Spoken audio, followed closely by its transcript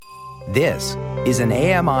This is an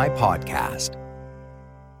AMI podcast.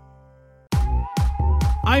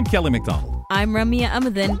 I'm Kelly McDonald. I'm Ramya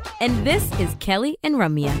Amadin, and this is Kelly and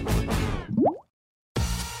Ramya.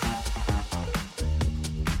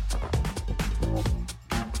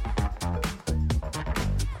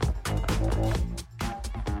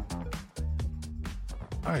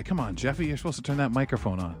 All right, come on, Jeffy. You're supposed to turn that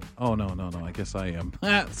microphone on. Oh, no. I guess I am.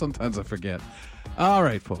 Sometimes I forget. All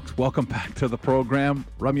right, folks. Welcome back to the program.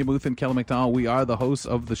 Ramya Amadin, Kelly McDonald. We are the hosts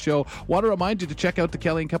of the show. Want to remind you to check out the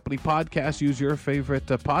Kelly and Company podcast. Use your favorite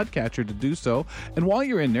podcatcher to do so. And while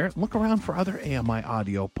you're in there, look around for other AMI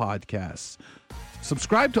audio podcasts.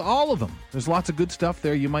 Subscribe to all of them. There's lots of good stuff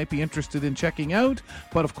there you might be interested in checking out.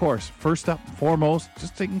 But of course, first up and foremost,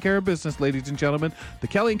 just taking care of business, ladies and gentlemen, the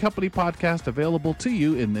Kelly and Company podcast available to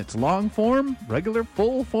you in its long form, regular,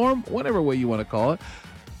 full form, whatever way you want to call it.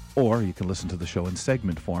 Or you can listen to the show in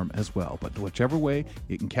segment form as well. But whichever way,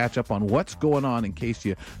 you can catch up on what's going on in case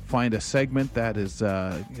you find a segment that is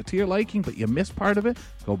to your liking, but you missed part of it.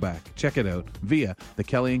 Go back, check it out via the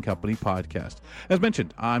Kelly and Company podcast. As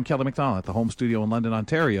mentioned, I'm Kelly McDonald at the home studio in London,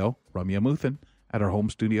 Ontario. Ramya Amadin at our home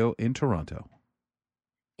studio in Toronto.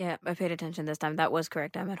 Yeah, I paid attention this time. That was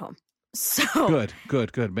correct. I'm at home. So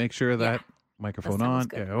Good. Make sure that microphone on.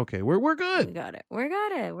 Yeah, okay, we're good. We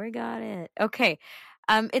got it. Okay.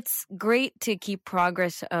 It's great to keep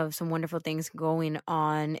progress of some wonderful things going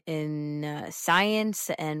on in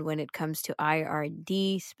science, and when it comes to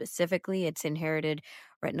IRD specifically, it's Inherited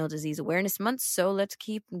Retinal Disease Awareness Month, so let's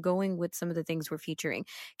keep going with some of the things we're featuring.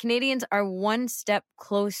 Canadians are one step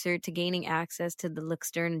closer to gaining access to the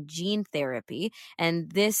Luxturna gene therapy,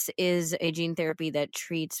 and this is a gene therapy that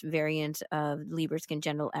treats variants of Leber's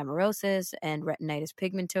congenital amaurosis and retinitis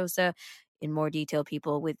pigmentosa. In more detail,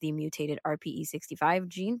 people with the mutated RPE65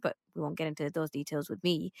 gene, but we won't get into those details with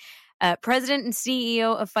me. President and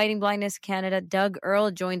CEO of Fighting Blindness Canada, Doug Earle,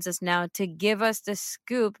 joins us now to give us the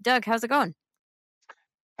scoop. Doug, how's it going?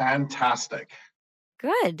 Fantastic.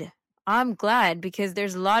 Good. I'm glad, because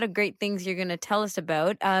there's a lot of great things you're going to tell us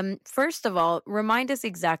about. First of all, remind us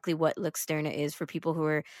exactly what Luxturna is for people who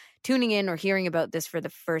are tuning in or hearing about this for the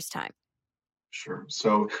first time. Sure.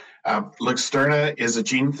 So Luxturna is a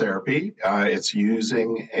gene therapy. It's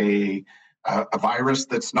using a virus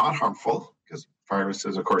that's not harmful, because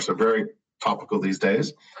viruses, of course, are very topical these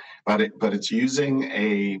days. But it's using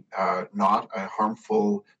a not a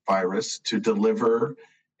harmful virus to deliver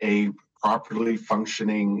a properly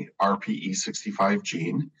functioning RPE65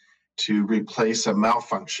 gene to replace a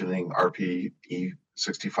malfunctioning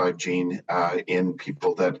RPE65 gene in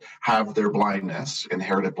people that have their blindness,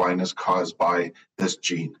 inherited blindness caused by this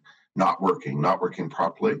gene not working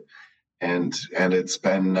properly, and it's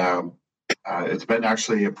been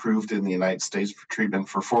actually approved in the United States for treatment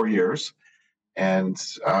for 4 years, and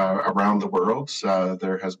around the world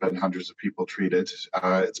there has been hundreds of people treated.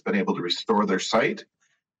 It's been able to restore their sight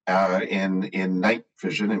in night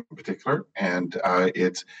vision in particular, and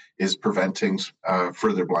it is preventing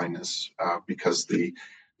further blindness because the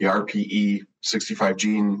RPE65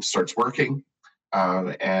 gene starts working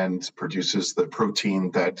and produces the protein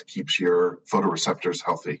that keeps your photoreceptors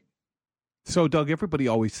healthy. So, Doug, everybody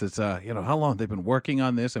always says, how long they've been working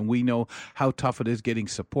on this, and we know how tough it is getting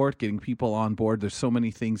support, getting people on board. There's so many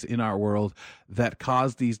things in our world that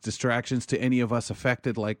cause these distractions to any of us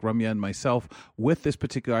affected, like Ramya and myself, with this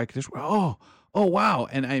particular eye condition. Oh, wow.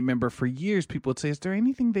 And I remember for years people would say, is there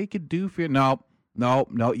anything they could do for you? No.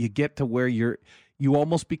 You get to where you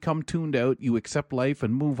almost become tuned out, you accept life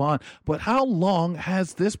and move on. But how long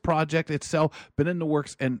has this project itself been in the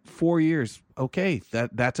works? And 4 years, okay,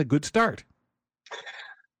 that's a good start.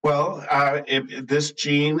 Well, this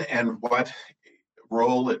gene and what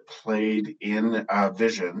role it played in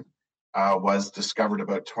vision was discovered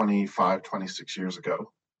about 26 years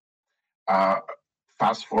ago.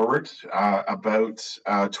 Fast forward about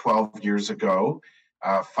 12 years ago,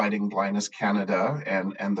 Fighting Blindness Canada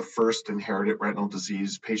and the first Inherited Retinal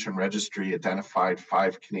Disease Patient Registry identified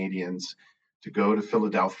 5 Canadians to go to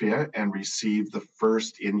Philadelphia and receive the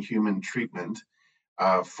first in-human treatment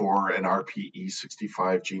for an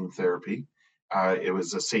RPE65 gene therapy. It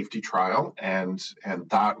was a safety trial, and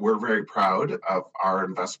that we're very proud of our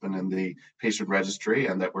investment in the patient registry,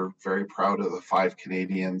 and that we're very proud of the 5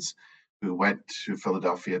 Canadians who went to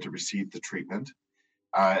Philadelphia to receive the treatment.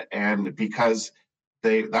 And because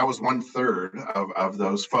that was 1/3 of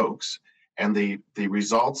those folks, and the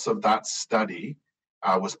results of that study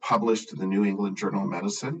was published in the New England Journal of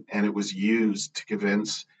Medicine, and it was used to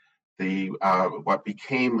convince what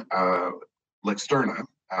became Luxturna,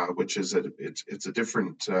 which is it's a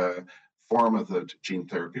different form of the gene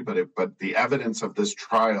therapy, but the evidence of this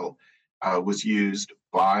trial was used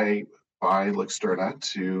by Luxturna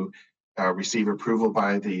to receive approval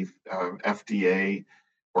by the FDA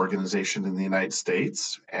organization in the United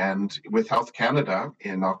States, and with Health Canada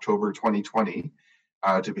in October 2020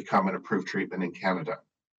 to become an approved treatment in Canada.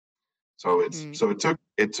 So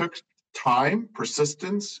it took time,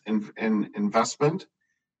 persistence, and investment,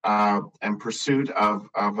 and pursuit of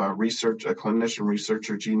a clinician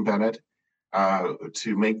researcher, Jean Bennett,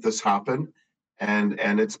 to make this happen,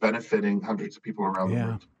 and it's benefiting hundreds of people around the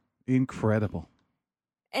world. Incredible.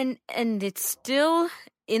 And it's still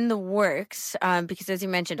in the works, because as you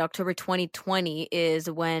mentioned, October 2020 is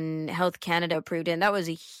when Health Canada approved it, and that was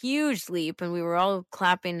a huge leap, and we were all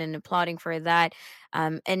clapping and applauding for that.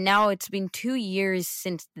 And now it's been 2 years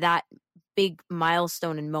since that big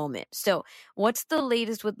milestone and moment. So what's the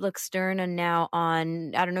latest with Luxturna now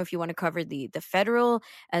on, I don't know if you want to cover the federal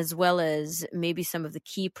as well as maybe some of the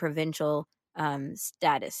key provincial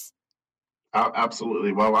status?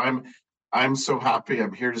 Absolutely. Well, I'm so happy.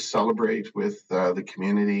 I'm here to celebrate with the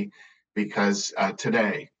community because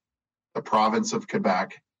today the province of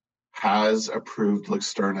Quebec has approved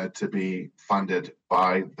Luxturna to be funded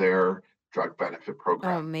by their drug benefit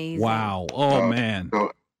program. Oh, amazing. Wow. Oh, man.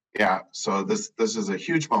 So this is a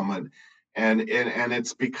huge moment, and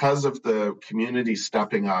it's because of the community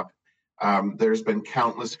stepping up. There's been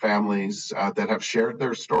countless families that have shared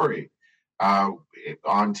their story on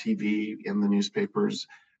TV, in the newspapers,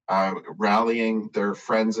 rallying their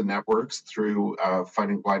friends and networks through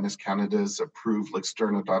Fighting Blindness Canada's approved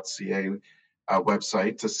Luxturna.ca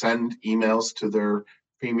website to send emails to their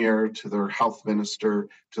premier, to their health minister,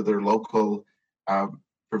 to their local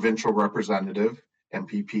provincial representative,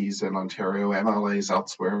 MPPs in Ontario, MLAs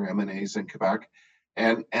elsewhere, MNAs in Quebec,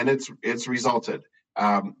 and it's resulted.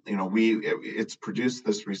 It's produced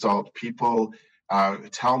this result. People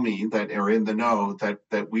tell me that are in the know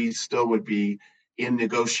that we still would be in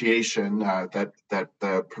negotiation, that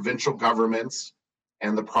the provincial governments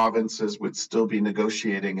and the provinces would still be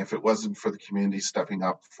negotiating if it wasn't for the community stepping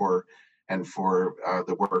up for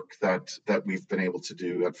the work that we've been able to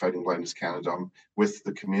do at Fighting Blindness Canada with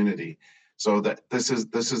the community. So that this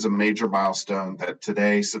is a major milestone that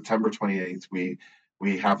today, September 28th,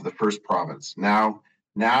 we have the first province. Now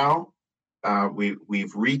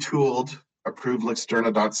we've retooled approved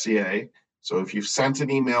Luxturna.ca. So if you've sent an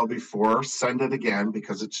email before, send it again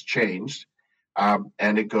because it's changed.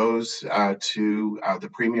 And it goes to the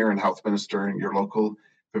Premier and Health Minister and your local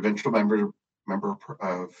provincial member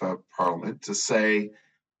of Parliament to say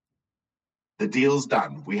the deal's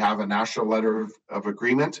done. We have a national letter of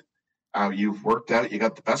agreement. You've worked out, you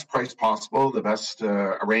got the best price possible, the best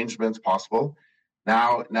arrangements possible.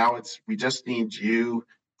 Now we just need you,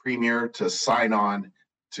 Premier, to sign on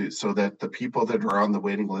so that the people that are on the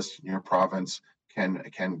waiting list in your province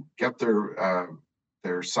can get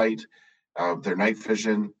their sight, their night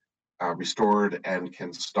vision restored, and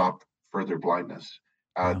can stop further blindness.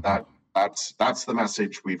 That's the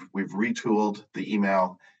message. We've retooled the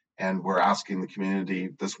email, and we're asking the community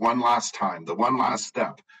this one last time, the one last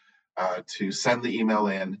step, to send the email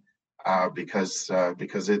in because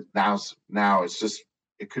it now it's just,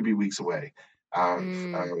 it could be weeks away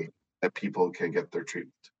that people can get their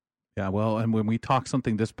treatment. Yeah, well, and when we talk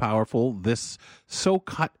something this powerful, this so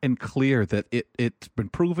cut and clear that it's been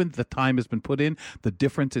proven, the time has been put in, the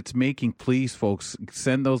difference it's making, please, folks,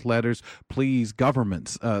 send those letters. Please,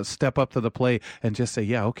 governments, step up to the plate and just say,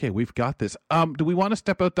 yeah, okay, we've got this. Do we want to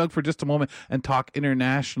step out, Doug, for just a moment and talk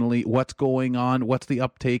internationally? What's going on? What's the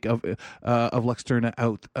uptake of Luxturna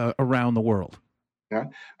out around the world? Yeah,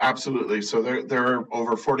 absolutely. So there are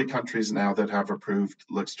over 40 countries now that have approved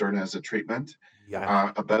Luxturna as a treatment.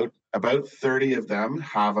 Yeah. About 30 of them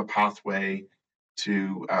have a pathway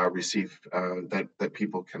to receive that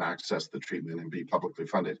people can access the treatment and be publicly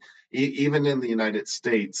funded. Even in the United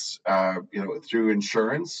States, through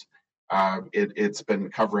insurance, it's been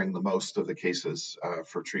covering the most of the cases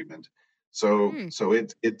for treatment. So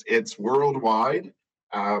it's worldwide.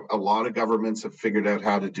 A lot of governments have figured out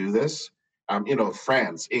how to do this.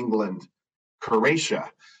 France, England,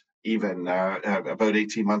 Croatia, even about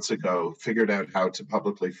 18 months ago, figured out how to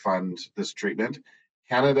publicly fund this treatment.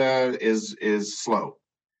 Canada is slow.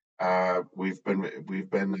 We've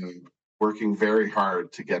been working very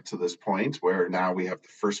hard to get to this point where now we have the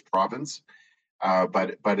first province,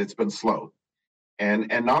 but it's been slow. And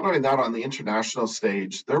not only that, on the international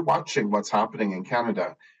stage, they're watching what's happening in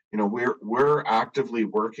Canada. We're actively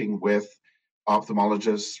working with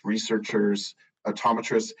ophthalmologists, researchers,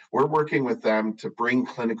 optometrists. We're working with them to bring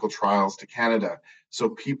clinical trials to Canada so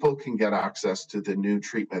people can get access to the new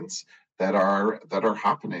treatments that are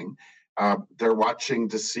happening. They're watching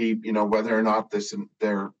to see, whether or not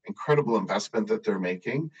their incredible investment that they're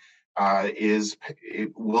making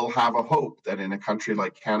will have a hope that in a country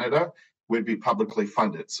like Canada would be publicly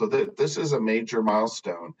funded. So this is a major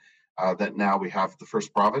milestone that now we have the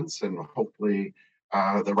first province, and hopefully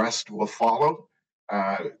the rest will follow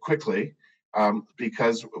quickly,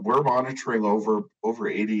 because we're monitoring over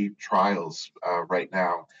 80 trials right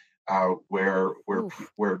now, where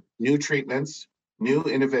new treatments, new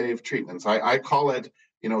innovative treatments. I call it,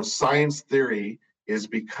 science theory is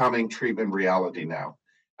becoming treatment reality now.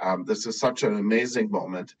 This is such an amazing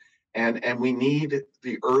moment, and we need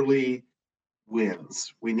the early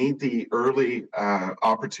wins. We need the early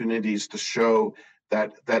opportunities to show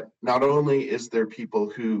that not only is there people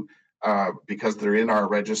who, because they're in our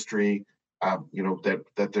registry,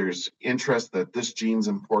 that there's interest that this gene's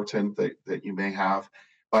important that you may have,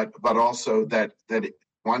 but also that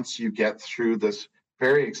once you get through this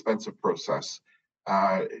very expensive process,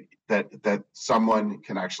 that someone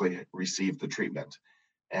can actually receive the treatment.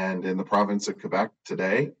 And in the province of Quebec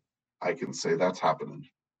today, I can say that's happening.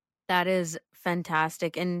 That is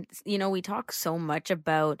fantastic. And, we talk so much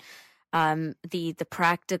about the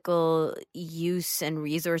practical use and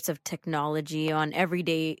resource of technology on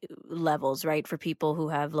everyday levels, right? For people who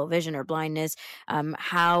have low vision or blindness,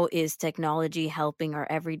 how is technology helping our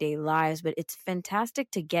everyday lives? But it's fantastic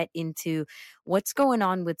to get into what's going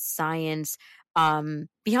on with science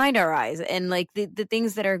behind our eyes, and like the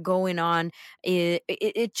things that are going on.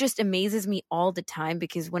 It just amazes me all the time,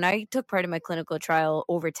 because when I took part in my clinical trial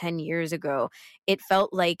over 10 years ago, it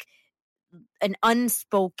felt like an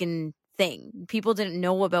unspoken thing. People didn't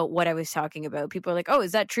know about what I was talking about. People are like, oh,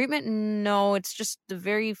 is that treatment? No, it's just the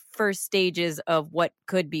very first stages of what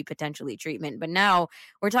could be potentially treatment. But now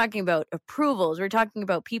we're talking about approvals. We're talking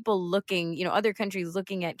about people looking, other countries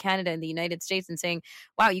looking at Canada and the United States and saying,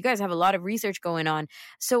 wow, you guys have a lot of research going on.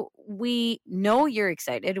 So we know you're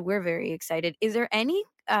excited. We're very excited. Is there any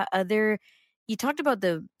you talked about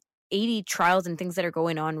the 80 trials and things that are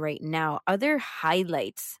going on right now. Other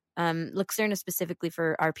highlights? Luxturna specifically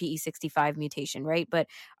for our PE65 mutation, right? But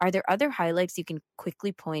are there other highlights you can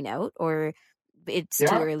quickly point out, or it's too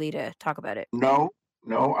early to talk about it? No,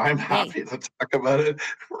 I'm happy to talk about it.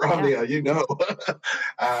 Ramya,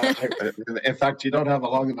 in fact, you don't have a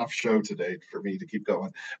long enough show today for me to keep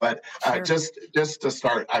going. But sure. Just to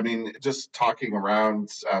start, just talking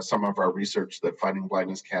around some of our research that Fighting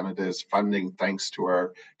Blindness Canada is funding thanks to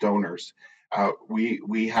our donors.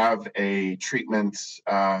 We have a treatment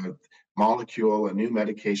molecule, a new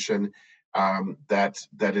medication that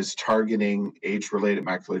is targeting age-related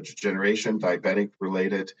macular degeneration,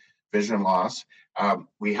 diabetic-related vision loss.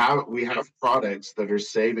 We have products that are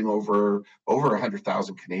saving over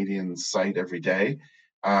 100,000 Canadians' sight every day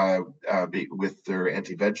with their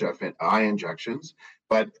anti-VEGF eye injections.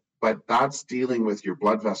 But that's dealing with your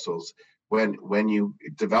blood vessels. When you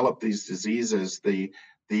develop these diseases, the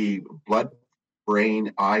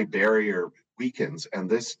blood-brain eye barrier weakens, and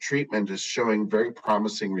this treatment is showing very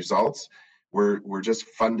promising results. We're just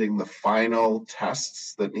funding the final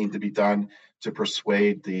tests that need to be done to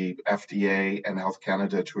persuade the FDA and Health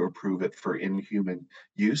Canada to approve it for in-human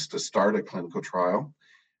use to start a clinical trial.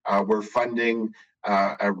 We're funding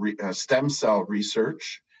a stem cell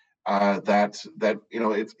research that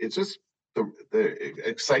it's just the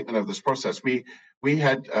excitement of this process. We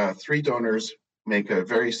had 3 donors make a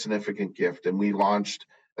very significant gift, and we launched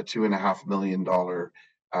a $2.5 million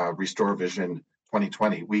Restore Vision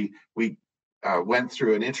 2020. We went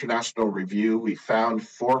through an international review. We found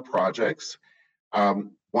 4 projects.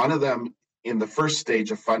 One of them, in the first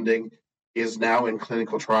stage of funding, is now in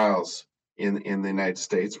clinical trials in the United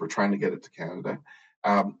States. We're trying to get it to Canada.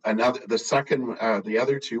 The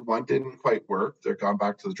other 2, one didn't quite work. They're gone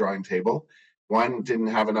back to the drawing table. One didn't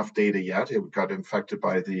have enough data yet. It got infected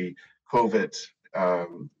by the COVID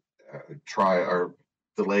trial or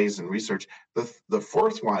delays in research. The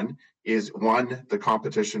 4th one won the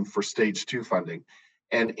competition for stage 2 funding.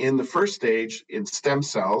 And in the first stage, in stem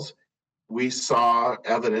cells, we saw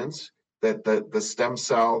evidence that the stem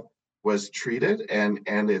cell was treated and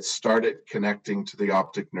it started connecting to the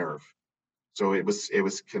optic nerve. So it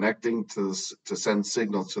was connecting to send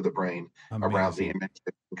signals to the brain. Amazing. Around the image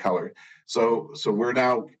and color. So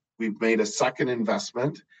we've made a second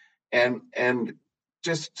investment, and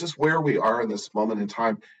just where we are in this moment in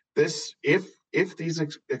time, if these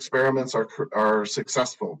experiments are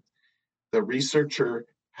successful, the researcher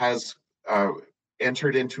has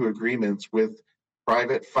entered into agreements with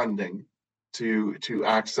private funding to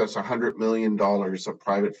access $100 million of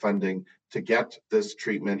private funding to get this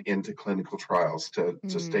treatment into clinical trials to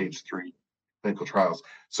stage 3. clinical trials.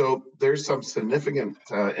 So there's some significant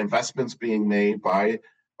investments being made by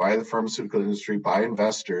the pharmaceutical industry, by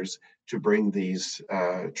investors, to bring these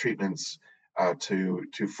treatments to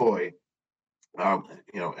FOI.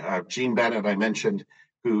 Jean Bennett, I mentioned,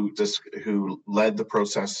 who led the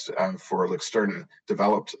process for Luxturna,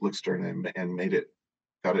 developed Luxturna and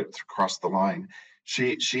got it across the line.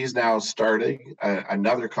 She's now starting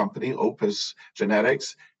another company, Opus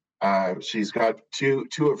Genetics. She's got two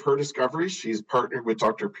of her discoveries. She's partnered with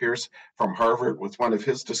Dr. Pierce from Harvard with one of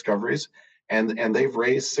his discoveries, and they've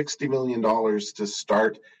raised $60 million to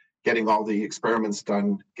start getting all the experiments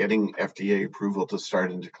done, getting FDA approval to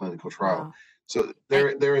start into clinical trial. Wow. So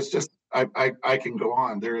there is just, I can go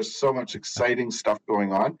on. There is so much exciting stuff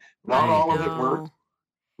going on. Not all of it works.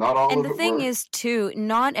 Not all of it works. And the thing is, too,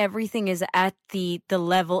 not everything is at the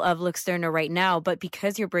level of Luxturna right now, but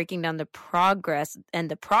because you're breaking down the progress and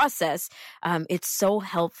the process, it's so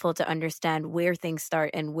helpful to understand where things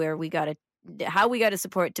start and how we got to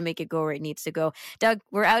support to make it go where it needs to go. Doug,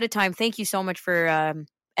 we're out of time. Thank you so much for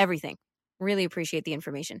everything. Really appreciate the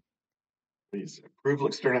information. Please,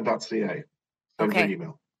 approveluxturna.ca. Send your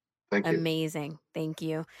email. Thank you. Amazing. Thank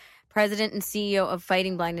you. President and CEO of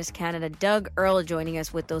Fighting Blindness Canada, Doug Earle, joining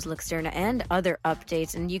us with those Luxturna and other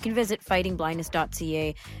updates. And you can visit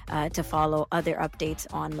fightingblindness.ca to follow other updates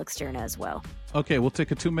on Luxturna as well. Okay, we'll take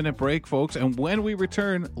a 2-minute break, folks. And when we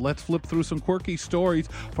return, let's flip through some quirky stories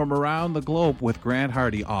from around the globe with Grant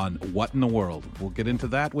Hardy on What in the World. We'll get into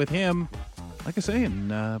that with him, like I say, in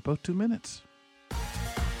about 2 minutes.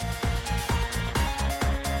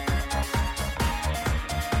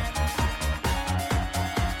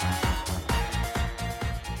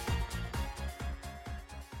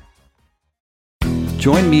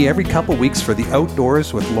 Join me every couple weeks for the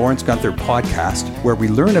Outdoors with Lawrence Gunther podcast, where we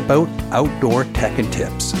learn about outdoor tech and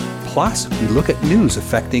tips. Plus, we look at news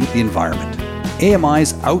affecting the environment.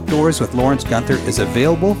 AMI's Outdoors with Lawrence Gunther is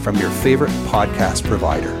available from your favorite podcast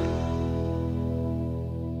provider.